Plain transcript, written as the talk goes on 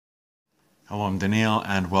Hello, I'm Daniel,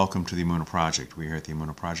 and welcome to the Emunah Project. We here at the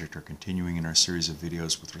Emunah Project are continuing in our series of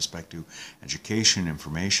videos with respect to education,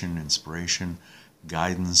 information, inspiration,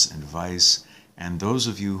 guidance, and advice. And those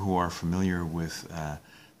of you who are familiar with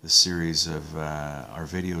the series of our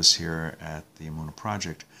videos here at the Emunah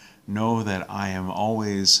Project know that I am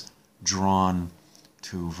always drawn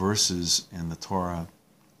to verses in the Torah,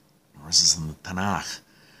 verses in the Tanakh,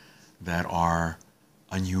 that are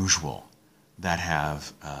unusual, that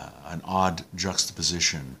have an odd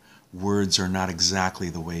juxtaposition. Words are not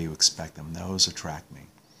exactly the way you expect them. Those attract me.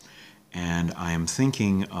 And I am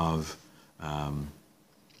thinking of a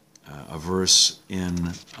verse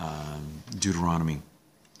in Deuteronomy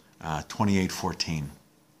 28:14.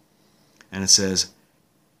 And it says,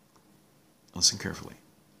 listen carefully,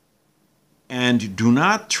 "And do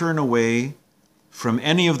not turn away from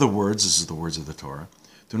any of the words," this is the words of the Torah,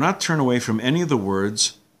 "do not turn away from any of the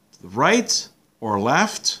words, the right or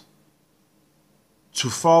left, to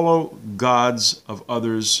follow gods of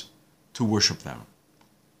others, to worship them."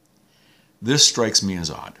 This strikes me as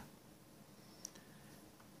odd.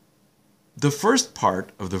 The first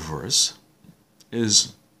part of the verse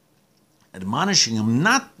is admonishing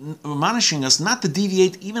us not to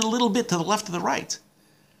deviate even a little bit to the left or the right.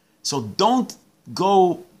 So don't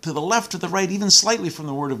go to the left or the right even slightly from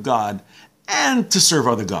the Word of God and to serve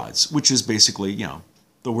other gods, which is basically,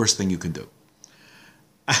 the worst thing you can do.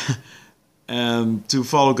 To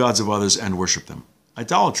follow gods of others and worship them.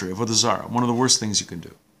 Idolatry, avodah zarah, one of the worst things you can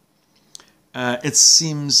do. There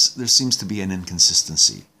seems to be an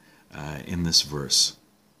inconsistency in this verse.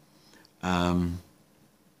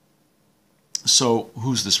 So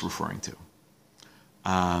who's this referring to?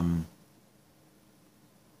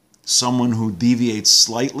 Someone who deviates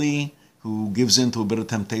slightly, who gives in to a bit of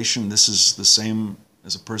temptation. This is the same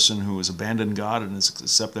as a person who has abandoned God and has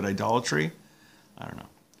accepted idolatry? I don't know.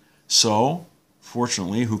 So,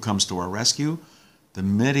 fortunately, who comes to our rescue? The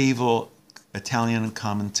medieval Italian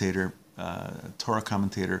commentator, Torah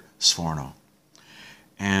commentator, Sforno.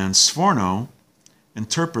 And Sforno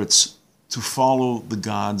interprets to follow the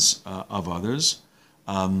gods of others,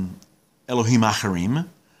 Elohim Acharim,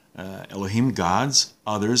 Elohim gods,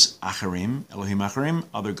 others Acharim, Elohim Acharim,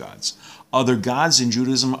 other gods. Other gods in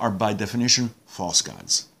Judaism are by definition false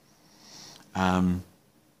gods.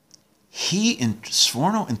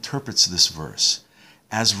 Sforno interprets this verse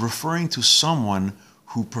as referring to someone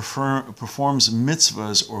who performs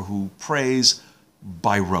mitzvahs or who prays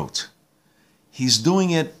by rote. He's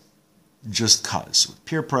doing it just cause, with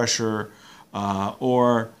peer pressure,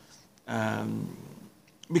 or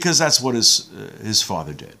because that's what his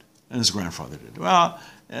father did and his grandfather did. Well,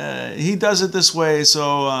 he does it this way,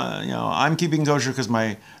 so I'm keeping kosher because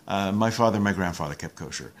my father and my grandfather kept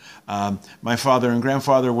kosher. My father and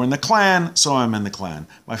grandfather were in the clan, so I'm in the clan.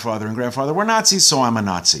 My father and grandfather were Nazis, so I'm a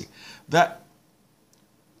Nazi. That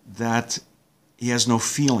he has no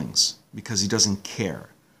feelings because he doesn't care,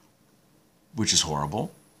 which is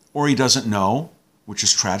horrible, or he doesn't know, which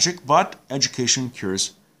is tragic, but education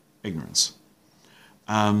cures ignorance.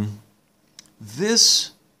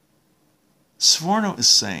 This Sforno is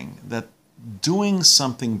saying that doing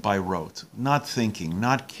something by rote, not thinking,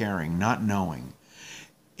 not caring, not knowing,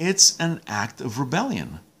 it's an act of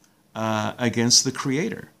rebellion against the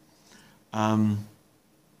Creator.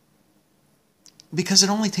 Because it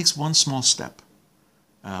only takes one small step,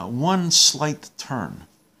 one slight turn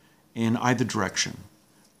in either direction,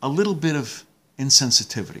 a little bit of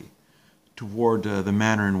insensitivity toward the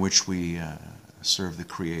manner in which we serve the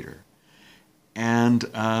Creator. And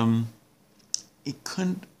it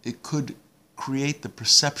could create the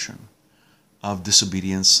perception of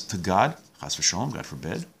disobedience to God, chas v'sholom, God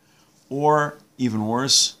forbid, or even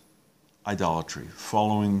worse, idolatry,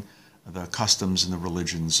 following the customs and the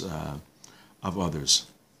religions of others.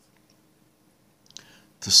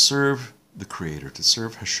 To serve the Creator, to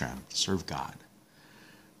serve Hashem, to serve God,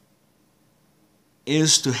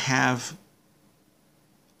 is to have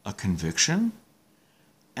a conviction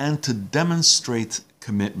and to demonstrate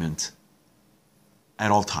commitment at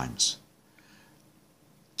all times.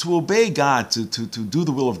 To obey God, to do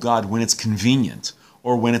the will of God when it's convenient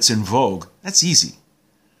or when it's in vogue, that's easy.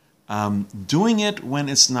 Doing it when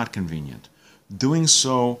it's not convenient, doing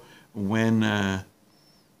so when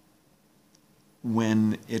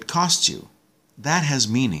it costs you, that has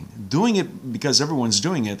meaning. Doing it because everyone's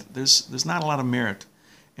doing it, there's not a lot of merit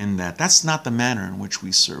in that. That's not the manner in which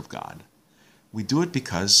we serve God. We do it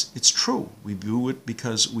because it's true. We do it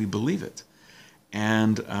because we believe it.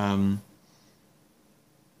 And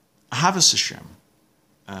Ahavas Hashem,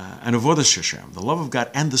 and Avodas Hashem, the love of God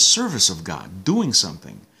and the service of God, doing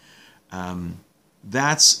something,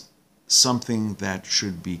 that's something that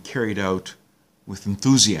should be carried out with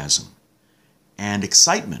enthusiasm and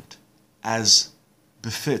excitement as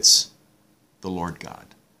befits the Lord God.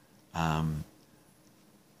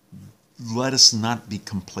 Let us not be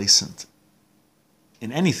complacent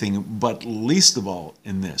in anything, but least of all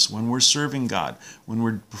in this. When we're serving God, when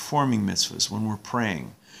we're performing mitzvahs, when we're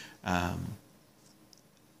praying,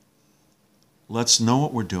 let's know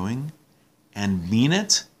what we're doing and mean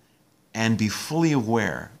it, and be fully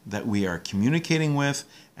aware that we are communicating with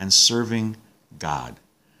and serving God.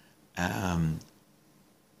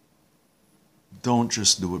 Don't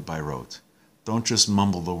just do it by rote. Don't just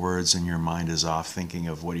mumble the words and your mind is off thinking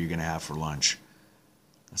of what are you going to have for lunch.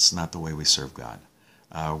 That's not the way we serve God.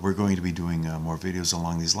 We're going to be doing more videos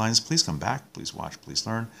along these lines. Please come back, please watch, please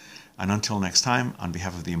learn. And until next time, on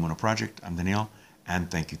behalf of the Emunah Project, I'm Daniel,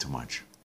 and thank you too much.